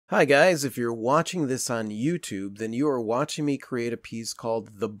Hi guys, if you're watching this on YouTube, then you are watching me create a piece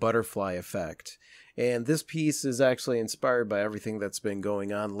called The Butterfly Effect. And this piece is actually inspired by everything that's been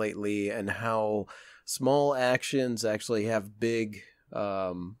going on lately and how small actions actually have big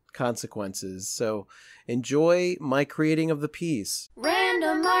consequences. So enjoy my creating of the piece.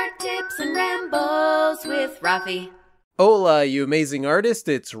 Random art tips and rambles with Rafi. Hola, you amazing artist,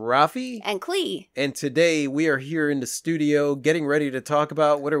 it's Rafi. And Klee. And today we are here in the studio getting ready to talk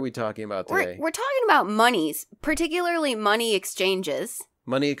about, what are we talking about today? We're talking about monies, particularly money exchanges.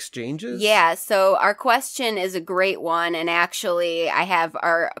 Money exchanges? Yeah, so our question is a great one, and actually I have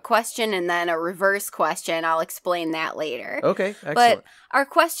our question and then a reverse question. I'll explain that later. Okay, excellent. But our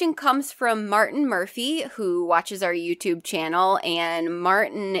question comes from Martin Murphy, who watches our YouTube channel, and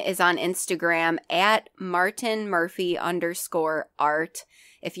Martin is on Instagram at martinmurphy_art.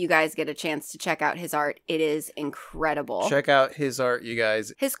 If you guys get a chance to check out his art, it is incredible. Check out his art, you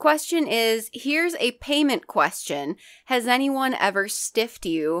guys. His question is, here's a payment question. Has anyone ever stiffed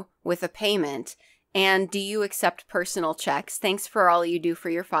you with a payment? And do you accept personal checks? Thanks for all you do for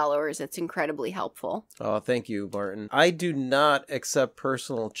your followers. It's incredibly helpful. Oh, thank you, Martin. I do not accept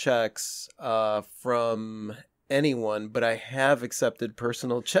personal checks from anyone, but I have accepted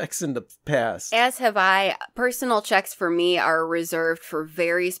personal checks in the past. As have I. Personal checks for me are reserved for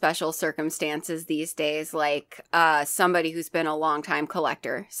very special circumstances these days, like somebody who's been a long-time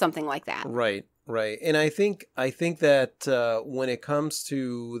collector, something like that. Right. Right. And I think that when it comes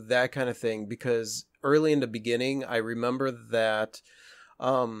to that kind of thing, because early in the beginning, I remember that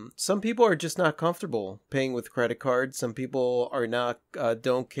some people are just not comfortable paying with credit cards. Some people are not,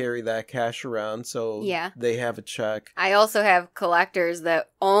 don't carry that cash around, so they have a check. I also have collectors that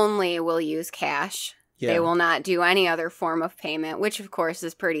only will use cash. Yeah. They will not do any other form of payment, which of course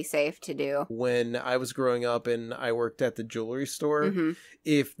is pretty safe to do. When I was growing up and I worked at the jewelry store,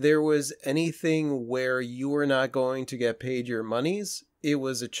 if there was anything where you were not going to get paid your monies, it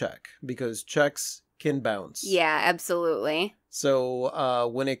was a check, because checks can bounce. Yeah, absolutely. So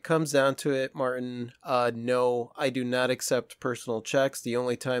when it comes down to it, Martin, no, I do not accept personal checks. The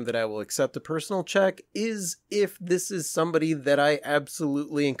only time that I will accept a personal check is if this is somebody that I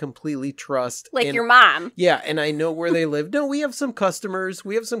absolutely and completely trust. Like your mom. Yeah, and I know where they live. No, we have some customers.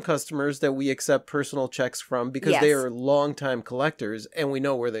 We have some customers that we accept personal checks from because they are longtime collectors and we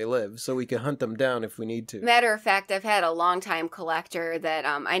know where they live. So we can hunt them down if we need to. Matter of fact, I've had a longtime collector that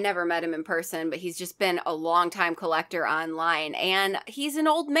I never met him in person, but he's just been a longtime collector online. And he's an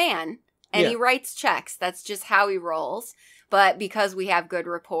old man, and he writes checks. That's just how he rolls. But because we have good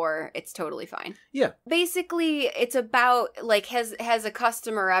rapport, it's totally fine. Yeah. Basically, it's about, like, has a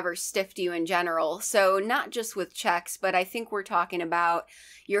customer ever stiffed you in general? So not just with checks, but I think we're talking about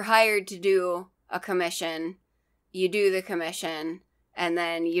you're hired to do a commission, you do the commission, and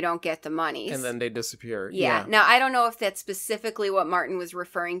then you don't get the monies. And then they disappear. Yeah. Now, I don't know if that's specifically what Martin was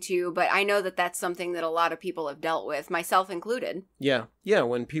referring to, but I know that that's something that a lot of people have dealt with, myself included. Yeah. Yeah,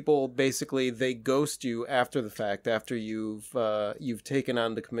 when people basically, they ghost you after the fact, after you've taken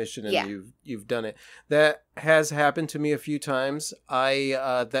on the commission and you've done it. That has happened to me a few times.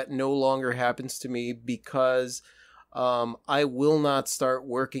 That no longer happens to me because I will not start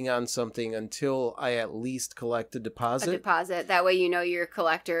working on something until I at least collect a deposit. A deposit. That way you know your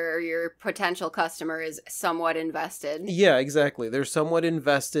collector or your potential customer is somewhat invested. Yeah, exactly. They're somewhat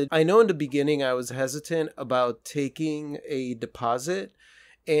invested. I know in the beginning I was hesitant about taking a deposit.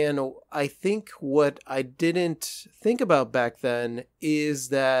 And I think what I didn't think about back then is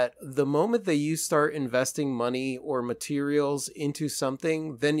that the moment that you start investing money or materials into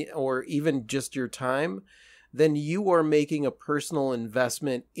something, then, or even just your time, then you are making a personal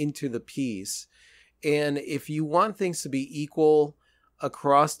investment into the piece. And if you want things to be equal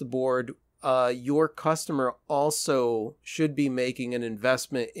across the board, your customer also should be making an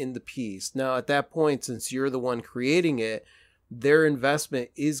investment in the piece. Now, at that point, since you're the one creating it, their investment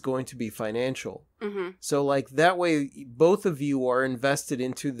is going to be financial. So like that way, both of you are invested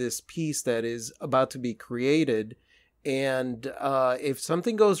into this piece that is about to be created. And if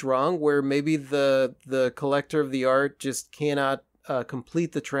something goes wrong where maybe the collector of the art just cannot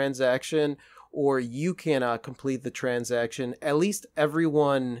complete the transaction, or you cannot complete the transaction, at least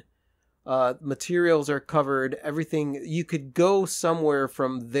everyone, materials are covered, everything, you could go somewhere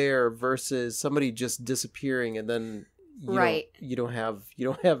from there versus somebody just disappearing and then you don't have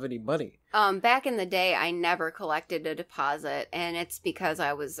any money. Back in the day, I never collected a deposit, and it's because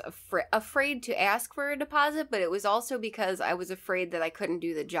I was afraid to ask for a deposit, but it was also because I was afraid that I couldn't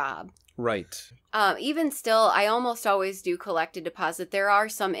do the job. Right. Even still, I almost always do collect a deposit. There are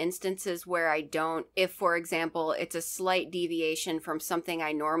some instances where I don't. If, for example, it's a slight deviation from something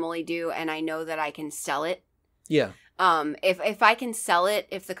I normally do and I know that I can sell it. Yeah. If I can sell it,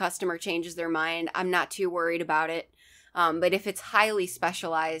 if the customer changes their mind, I'm not too worried about it. But if it's highly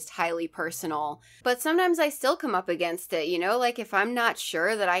specialized, highly personal, but sometimes I still come up against it, like if I'm not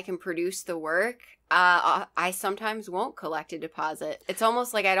sure that I can produce the work, I sometimes won't collect a deposit. It's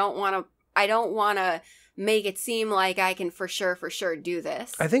almost like I don't want to make it seem like I can for sure do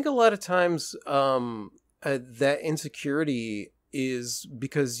this. I think a lot of times that insecurity is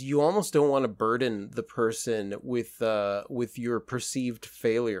because you almost don't want to burden the person with your perceived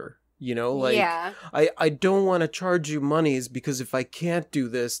failure. Yeah. I don't want to charge you monies because if I can't do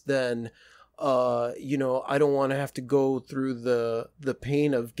this, then I don't want to have to go through the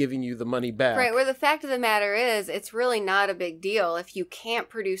pain of giving you the money back. Right, where the fact of the matter is, it's really not a big deal. If you can't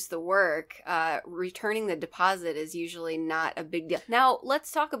produce the work, returning the deposit is usually not a big deal. Now,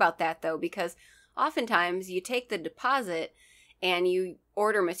 let's talk about that, though, because oftentimes you take the deposit and you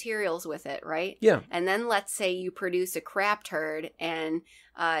order materials with it, right? Yeah. And then let's say you produce a crap turd and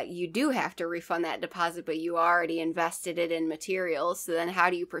you do have to refund that deposit, but you already invested it in materials. So then how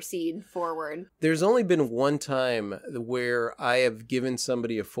do you proceed forward? There's only been one time where I have given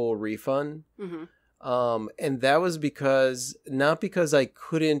somebody a full refund. Mm-hmm. And that was not because I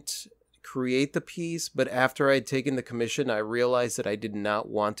couldn't create the piece, but after I'd taken the commission, I realized that I did not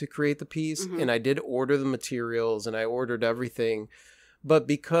want to create the piece. Mm-hmm. And I did order the materials and I ordered everything. But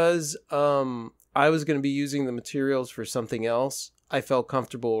because I was going to be using the materials for something else, I felt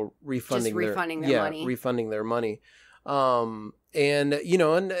comfortable refunding their money. Refunding their money. And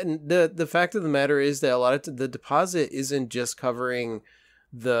the fact of the matter is that a lot of the deposit isn't just covering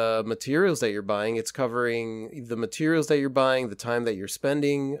the materials that you're buying. It's covering the materials that you're buying, the time that you're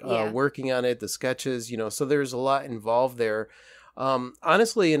spending working on it, the sketches, so there's a lot involved there.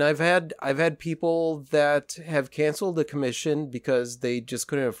 Honestly, and I've had people that have canceled the commission because they just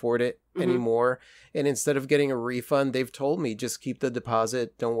couldn't afford it anymore. And instead of getting a refund, they've told me, just keep the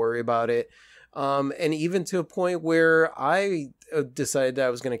deposit. Don't worry about it. And even to a point where I decided that I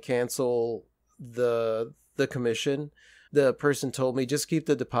was going to cancel the commission, the person told me, just keep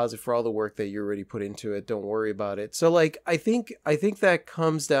the deposit for all the work that you already put into it. Don't worry about it. So I think that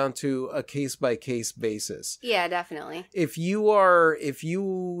comes down to a case by case basis. Yeah, definitely. If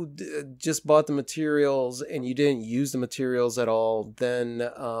you just bought the materials and you didn't use the materials at all, then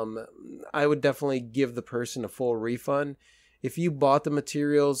I would definitely give the person a full refund. If you bought the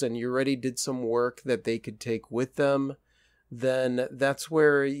materials and you already did some work that they could take with them, then that's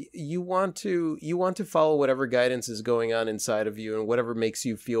where you want to follow whatever guidance is going on inside of you and whatever makes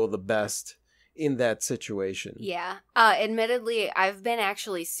you feel the best in that situation. Yeah. Admittedly, I've been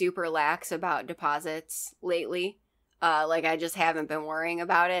actually super lax about deposits lately. I just haven't been worrying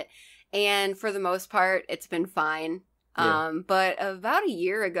about it. And for the most part, it's been fine. Yeah. But about a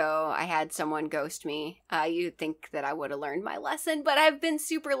year ago, I had someone ghost me. You'd think that I would have learned my lesson, but I've been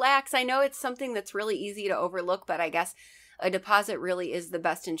super lax. I know it's something that's really easy to overlook, but I guess a deposit really is the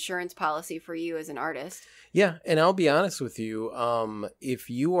best insurance policy for you as an artist. Yeah, and I'll be honest with you, if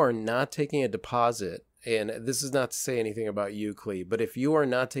you are not taking a deposit, and this is not to say anything about you, Clee, but if you are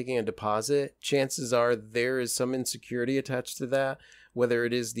not taking a deposit, chances are there is some insecurity attached to that, whether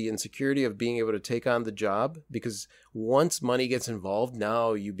it is the insecurity of being able to take on the job, because once money gets involved,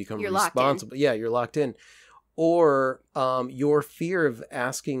 now you become responsible. Yeah, you're locked in. Or your fear of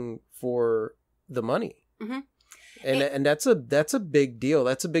asking for the money. Mm-hmm. And that's a big deal.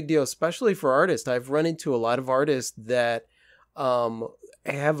 That's a big deal, especially for artists. I've run into a lot of artists that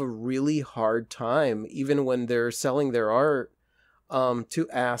have a really hard time, even when they're selling their art, to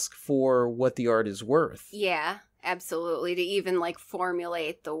ask for what the art is worth. Yeah, absolutely. To even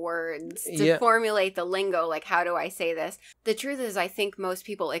formulate the words, to formulate the lingo, how do I say this? The truth is, I think most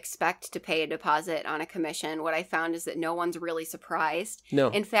people expect to pay a deposit on a commission. What I found is that no one's really surprised. No.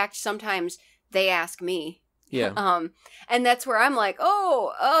 In fact, sometimes they ask me. Yeah. And that's where I'm like,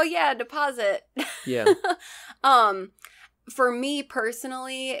 oh yeah, deposit. Yeah. For me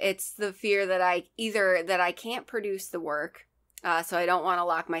personally, it's the fear that I can't produce the work, so I don't want to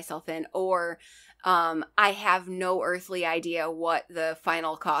lock myself in, or I have no earthly idea what the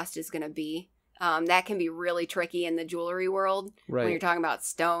final cost is going to be. That can be really tricky in the jewelry world when you're Right. talking about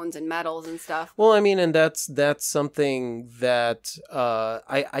stones and metals and stuff. Well, I mean, and that's something that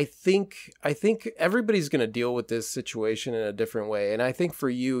I think everybody's going to deal with this situation in a different way. And I think for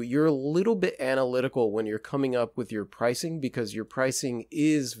you, you're a little bit analytical when you're coming up with your pricing because your pricing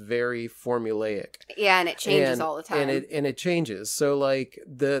is very formulaic. Yeah, and it changes And all the time. it changes. So like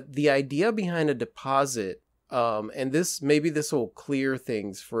the idea behind a deposit, and this will clear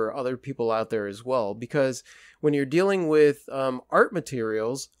things for other people out there as well, because when you're dealing with art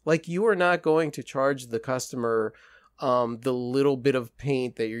materials, like you are not going to charge the customer the little bit of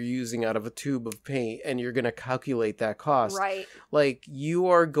paint that you're using out of a tube of paint, and you're going to calculate that cost. Right. Like you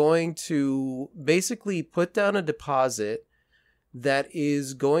are going to basically put down a deposit that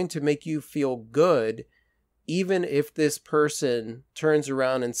is going to make you feel good, even if this person turns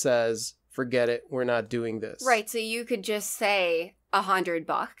around and says, forget it, we're not doing this. Right. So you could just say $100,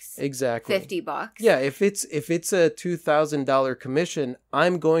 Exactly. $50. Yeah, if it's a $2,000 commission,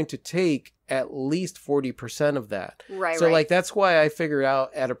 I'm going to take at least 40% of that. Right. So right. like that's why I figure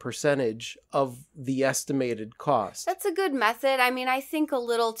out at a percentage of the estimated cost. That's a good method. I mean, I think a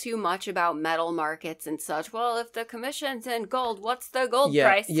little too much about metal markets and such. Well, if the commission's in gold, what's the gold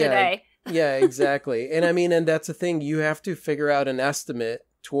price today? Yeah, exactly. And I mean, and that's the thing, you have to figure out an estimate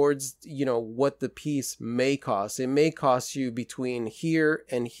towards, what the piece may cost. It may cost you between here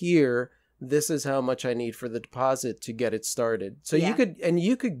and here. This is how much I need for the deposit to get it started. So Yeah.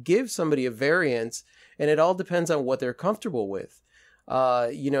 you could give somebody a variance, and it all depends on what they're comfortable with.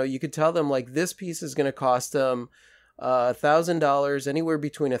 You could tell them like this piece is going to cost them $1,000, anywhere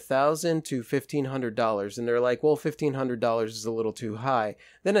between $1,000 to $1,500, and they're like, well, $1,500 is a little too high.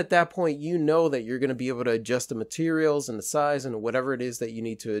 Then at that point, you know that you're going to be able to adjust the materials and the size and whatever it is that you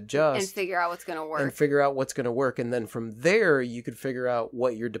need to adjust, And figure out what's going to work. and figure out what's going to work. And then from there, you could figure out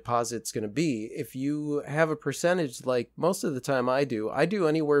what your deposit's going to be. If you have a percentage, like most of the time I do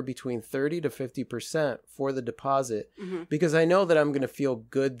anywhere between 30 to 50% for the deposit, Mhm. because I know that I'm going to feel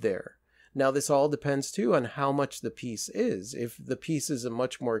good there. Now, this all depends, too, on how much the piece is. If the piece is a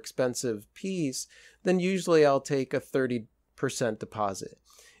much more expensive piece, then usually I'll take a 30% deposit.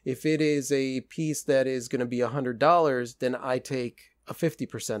 If it is a piece that is going to be $100, then I take a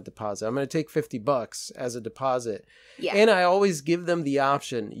 50% deposit. I'm going to take $50 as a deposit. Yeah. And I always give them the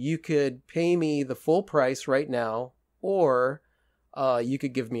option. You could pay me the full price right now, or you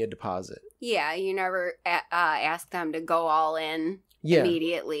could give me a deposit. Yeah, you never ask them to go all in Yeah.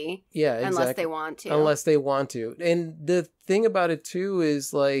 immediately. Yeah, exactly. Unless they want to. Unless they want to. And the thing about it too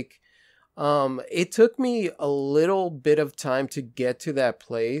is like, it took me a little bit of time to get to that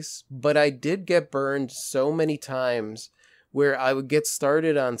place, but I did get burned so many times where I would get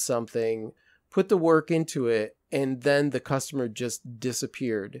started on something, put the work into it, and then the customer just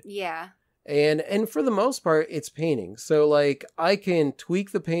disappeared. Yeah. And for the most part, it's painting. So like I can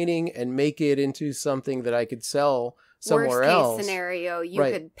tweak the painting and make it into something that I could sell somewhere else. Worst case scenario, you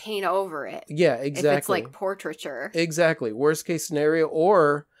Right. could paint over it. Yeah, exactly. If it's like portraiture. Exactly. Worst case scenario.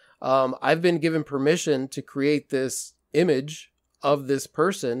 Or I've been given permission to create this image of this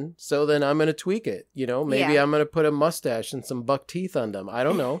person, so then I'm going to tweak it. Maybe Yeah. I'm going to put a mustache and some buck teeth on them. I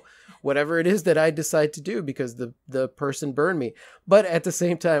don't know. Whatever it is that I decide to do, because the person burned me. But at the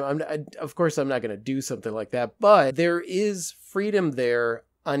same time, of course I'm not going to do something like that. But there is freedom there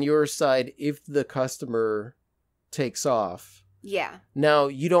on your side if the customer takes off. Yeah. Now,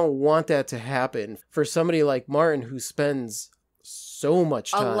 you don't want that to happen for somebody like Martin, who spends so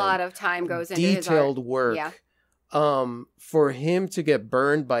much time, A lot of time goes into his art. detailed work. Yeah. For him to get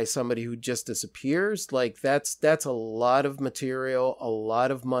burned by somebody who just disappears, like that's a lot of material, a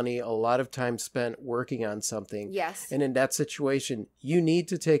lot of money, a lot of time spent working on something. Yes. And in that situation, you need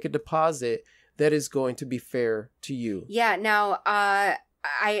to take a deposit that is going to be fair to you. Yeah. Now,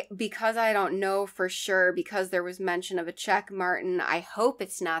 because I don't know for sure, because there was mention of a check, Martin, I hope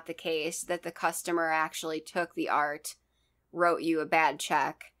it's not the case that the customer actually took the art, wrote you a bad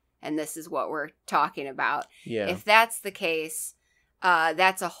check, and this is what we're talking about. Yeah. If that's the case,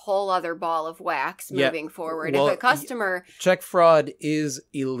 that's a whole other ball of wax Yeah. moving forward. Well, if a customer... Check fraud is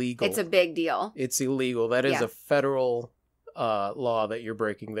illegal. It's a big deal. It's illegal. That is Yeah. a federal law that you're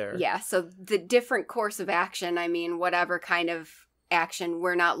breaking there. Yeah, so the different course of action, I mean, whatever kind of action,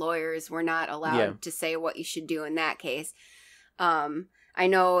 we're not lawyers. We're not allowed to say what you should do in that case. I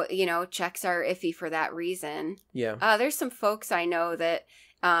know, checks are iffy for that reason. Yeah. There's some folks I know that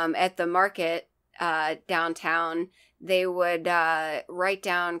at the market downtown, they would write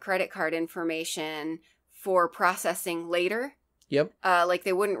down credit card information for processing later. Yep. Like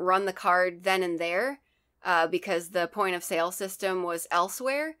they wouldn't run the card then and there because the point of sale system was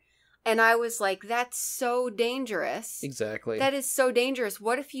elsewhere. And I was like, that's so dangerous. Exactly. That is so dangerous.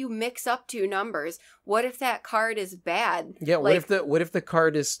 What if you mix up two numbers? What if that card is bad? Yeah, like, what if the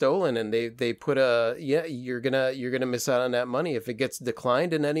card is stolen and they put a you're gonna miss out on that money if it gets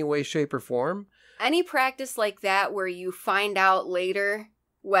declined in any way, shape, or form. any practice like that where you find out later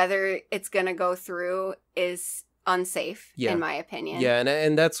whether it's gonna go through is unsafe, in my opinion. Yeah,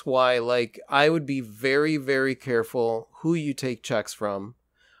 and that's why, like, I would be very, very careful who you take checks from.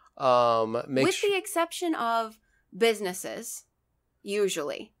 With the exception of businesses,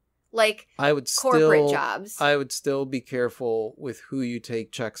 usually. Like corporate jobs. I would still be careful with who you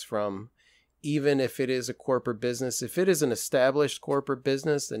take checks from, even if it is a corporate business. If it is an established corporate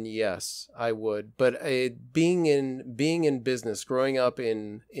business, then yes, I would. But being in business, growing up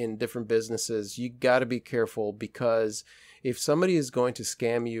in different businesses, you got to be careful, because if somebody is going to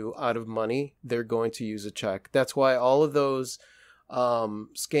scam you out of money, they're going to use a check. That's why all of those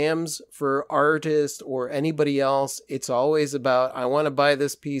scams for artists or anybody else, it's always about, I want to buy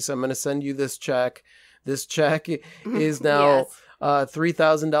this piece, I'm going to send you this check. This check is now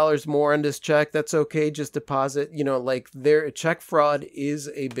 $3,000 more on this check. That's okay, just deposit. Like, their check fraud is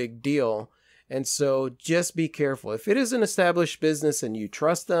a big deal. And so just be careful. If it is an established business and you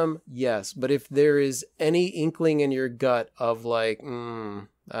trust them, yes. But if there is any inkling in your gut of like,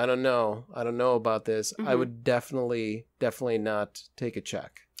 I don't know about this, I would definitely not take a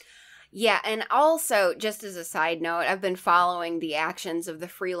check. Yeah, and also, just as a side note, I've been following the actions of the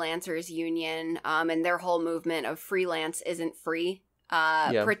Freelancers Union and their whole movement of freelance isn't free.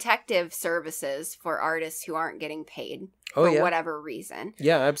 Protective services for artists who aren't getting paid for whatever reason.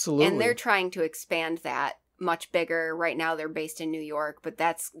 Yeah, absolutely. And they're trying to expand that much bigger. Right now they're based in New York, but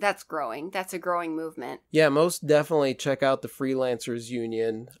that's growing. That's a growing movement. Yeah, most definitely check out the Freelancers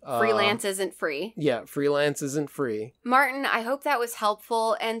Union. Freelance isn't free. Yeah, freelance isn't free. Martin, I hope that was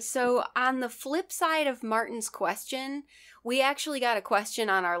helpful. And so on the flip side of Martin's question, we actually got a question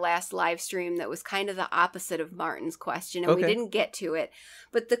on our last live stream that was kind of the opposite of Martin's question, and we didn't get to it.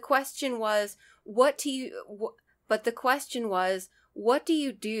 But the question was, what do you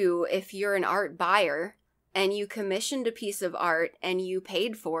do if you're an art buyer and you commissioned a piece of art and you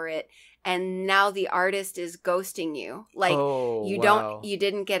paid for it, and now the artist is ghosting you? Like, you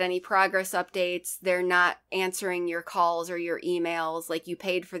didn't get any progress updates. They're not answering your calls or your emails. Like, you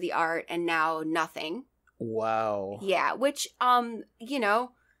paid for the art and now nothing. Wow. Yeah, which, I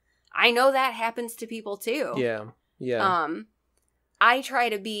know that happens to people too. Yeah. I try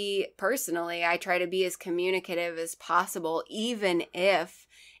to be as communicative as possible, even if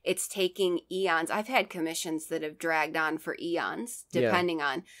it's taking eons. I've had commissions that have dragged on for eons, depending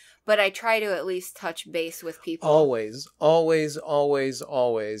on. But I try to at least touch base with people. Always.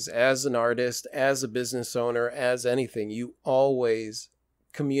 As an artist, as a business owner, as anything, you always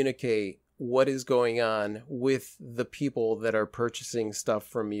communicate what is going on with the people that are purchasing stuff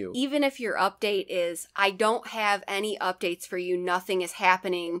from you. Even if your update is, I don't have any updates for you, nothing is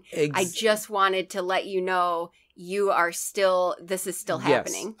happening. I just wanted to let you know this is still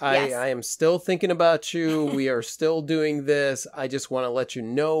happening. Yes. I am still thinking about you. We are still doing this. I just want to let you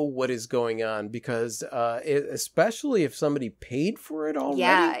know what is going on, because especially if somebody paid for it already.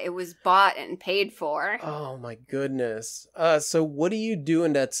 Yeah, it was bought and paid for. Oh my goodness. So what do you do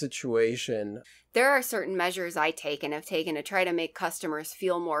in that situation? There are certain measures I take and have taken to try to make customers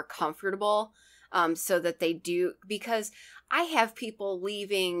feel more comfortable, so that they do, because I have people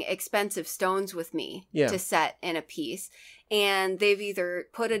leaving expensive stones with me to set in a piece, and they've either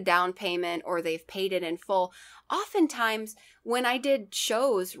put a down payment or they've paid it in full. Oftentimes, when I did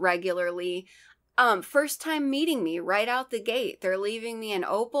shows regularly, first time meeting me right out the gate, they're leaving me an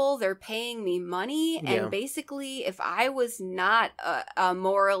opal, they're paying me money, and basically, if I was not a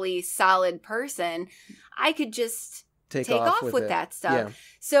morally solid person, I could just take off with that stuff. Yeah.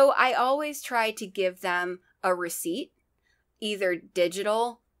 So I always try to give them a receipt, either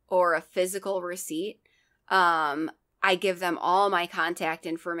digital or a physical receipt. I give them all my contact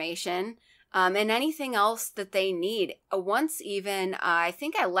information, and anything else that they need. Once even, I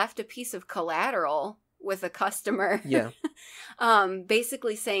think I left a piece of collateral with a customer. Yeah.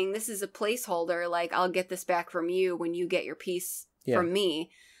 Basically saying, this is a placeholder, like, I'll get this back from you when you get your piece from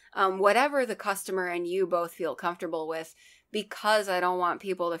me. Whatever the customer and you both feel comfortable with, because I don't want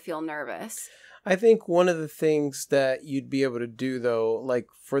people to feel nervous. I think one of the things that you'd be able to do, though, like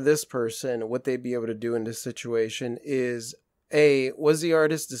for this person, what they'd be able to do in this situation is, was the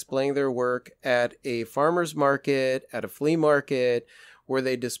artist displaying their work at a farmer's market, at a flea market? Were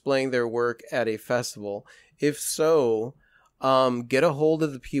they displaying their work at a festival? If so, Get a hold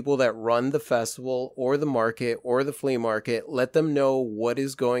of the people that run the festival or the market or the flea market. Let them know what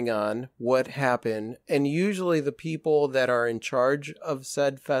is going on, what happened. And usually the people that are in charge of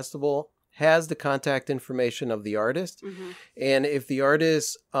said festival has the contact information of the artist. Mm-hmm. And if the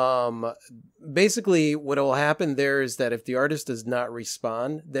artist, basically what will happen there is that if the artist does not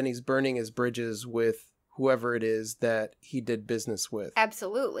respond, then he's burning his bridges with whoever it is that he did business with.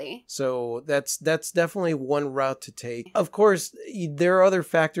 Absolutely. So that's definitely one route to take. Of course, there are other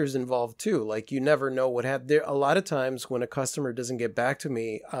factors involved too. Like you never know what happened. There a lot of times when a customer doesn't get back to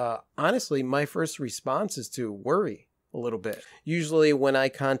me, honestly, my first response is to worry a little bit. Usually when I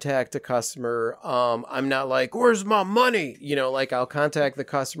contact a customer, I'm not like, where's my money? You know, like I'll contact the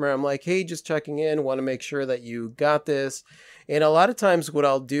customer. I'm like, hey, just checking in. Want to make sure that you got this. And a lot of times what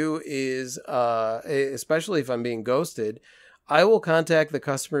I'll do is, especially if I'm being ghosted, I will contact the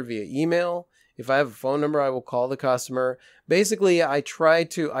customer via email. If I have a phone number, I will call the customer. Basically, I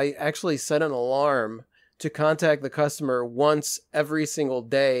actually set an alarm to contact the customer once every single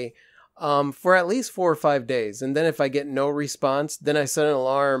day for at least 4 or 5 days. And then if I get no response, then I set an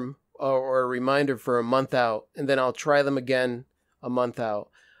alarm or a reminder for a month out. And then I'll try them again a month out.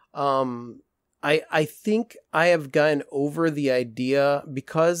 I think I have gotten over the idea,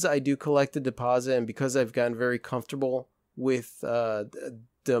 because I do collect a deposit and because I've gotten very comfortable with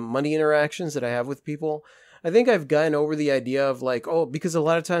the money interactions that I have with people. I think I've gotten over the idea of like, oh, because a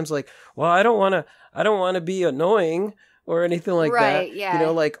lot of times like, well, I don't want to be annoying or anything like right, that. Yeah. You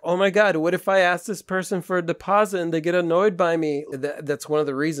know, like, oh my God, what if I ask this person for a deposit and they get annoyed by me? That's one of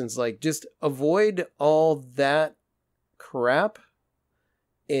the reasons. Like, just avoid all that crap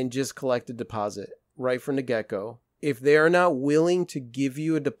and just collect a deposit right from the get-go. If they are not willing to give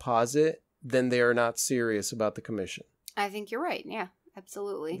you a deposit, then they are not serious about the commission. I think you're right. Yeah,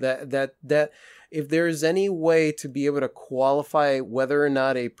 absolutely. That if there is any way to be able to qualify whether or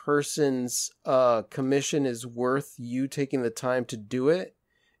not a person's commission is worth you taking the time to do it,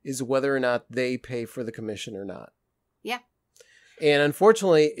 is whether or not they pay for the commission or not. Yeah. And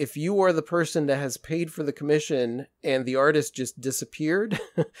unfortunately, if you are the person that has paid for the commission and the artist just disappeared,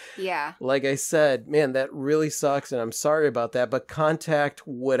 yeah, like I said, man, that really sucks. And I'm sorry about that. But contact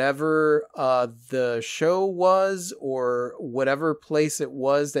whatever the show was or whatever place it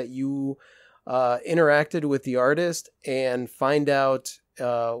was that you interacted with the artist and find out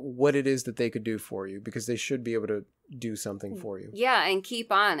what it is that they could do for you, because they should be able to do something for you. Yeah, and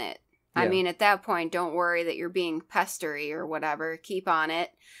keep on it. Yeah. I mean, at that point, don't worry that you're being pestery or whatever. Keep on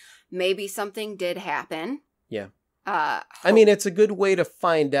it. Maybe something did happen. Yeah. I mean, it's a good way to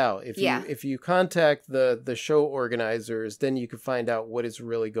find out. If you contact the show organizers, then you can find out what is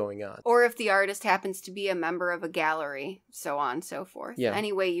really going on. Or if the artist happens to be a member of a gallery, so on and so forth. Yeah.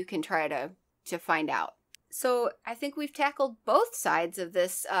 Any way you can try to find out. So I think we've tackled both sides of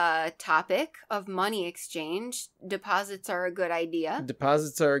this topic of money exchange. Deposits are a good idea.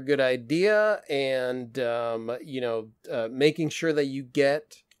 Deposits are a good idea, and making sure that you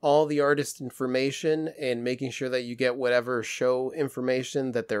get all the artist information and making sure that you get whatever show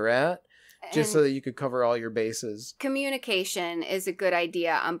information that they're at, just so that you could cover all your bases. Communication is a good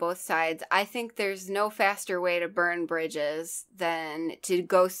idea on both sides. I think there's no faster way to burn bridges than to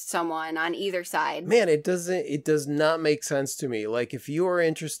ghost someone on either side. Man, it does not make sense to me. Like, if you are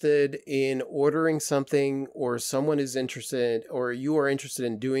interested in ordering something, or someone is interested, or you are interested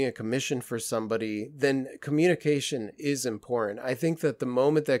in doing a commission for somebody, then communication is important. I think that the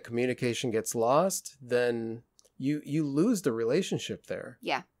moment that communication gets lost, then you lose the relationship there.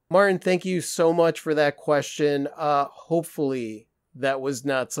 Yeah. Martin, thank you so much for that question. Hopefully that was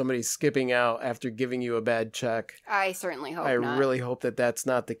not somebody skipping out after giving you a bad check. I certainly hope not. I really hope that that's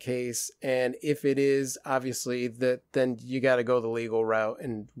not the case. And if it is, obviously, then you got to go the legal route,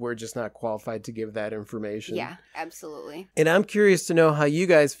 and we're just not qualified to give that information. Yeah, absolutely. And I'm curious to know how you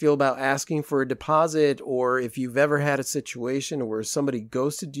guys feel about asking for a deposit, or if you've ever had a situation where somebody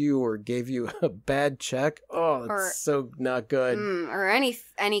ghosted you or gave you a bad check. Oh, that's so not good. Or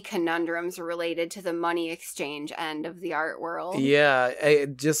any conundrums related to the money exchange end of the art world. Yeah,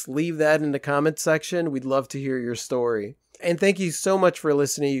 just leave that in the comment section. We'd love to hear your story. And thank you so much for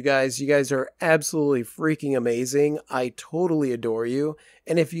listening, you guys. You guys are absolutely freaking amazing. I totally adore you.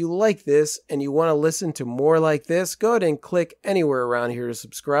 And if you like this and you want to listen to more like this, go ahead and click anywhere around here to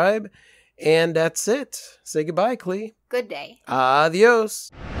subscribe. And that's it. Say goodbye, Clee. Good day.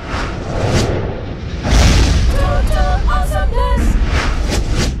 Adios.